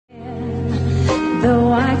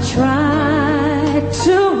though I tried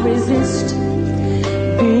to resist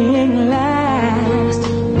being last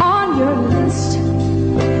on your list,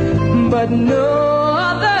 but no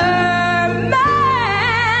other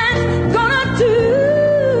man's gonna do.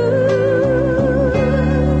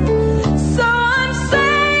 So I'm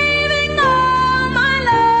saving all my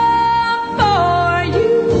love for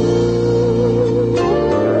you.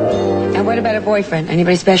 And what about a boyfriend?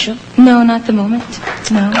 Anybody special? No, not the moment.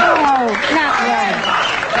 No. Oh, not right.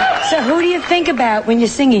 So who do you think about when you're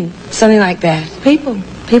singing something like that? People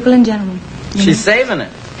in general. She's saving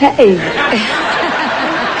it. Hey.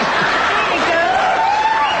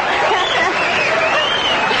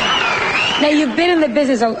 Now, you've been in the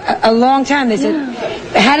business a long time. They said,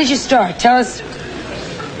 how did you start? Tell us.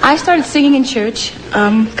 I started singing in church,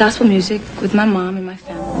 gospel music with my mom and my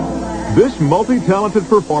family. This multi-talented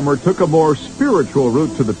performer took a more spiritual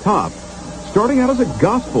route to the top, starting out as a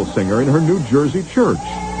gospel singer in her New Jersey church.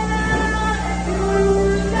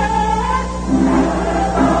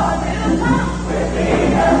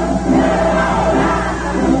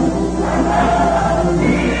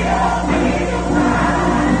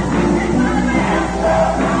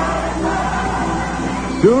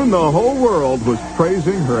 Soon the whole world was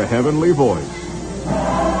praising her heavenly voice.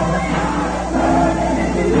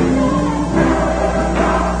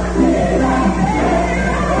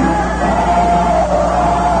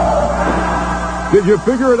 Did you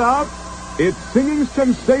figure it out? It's singing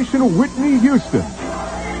sensation Whitney Houston.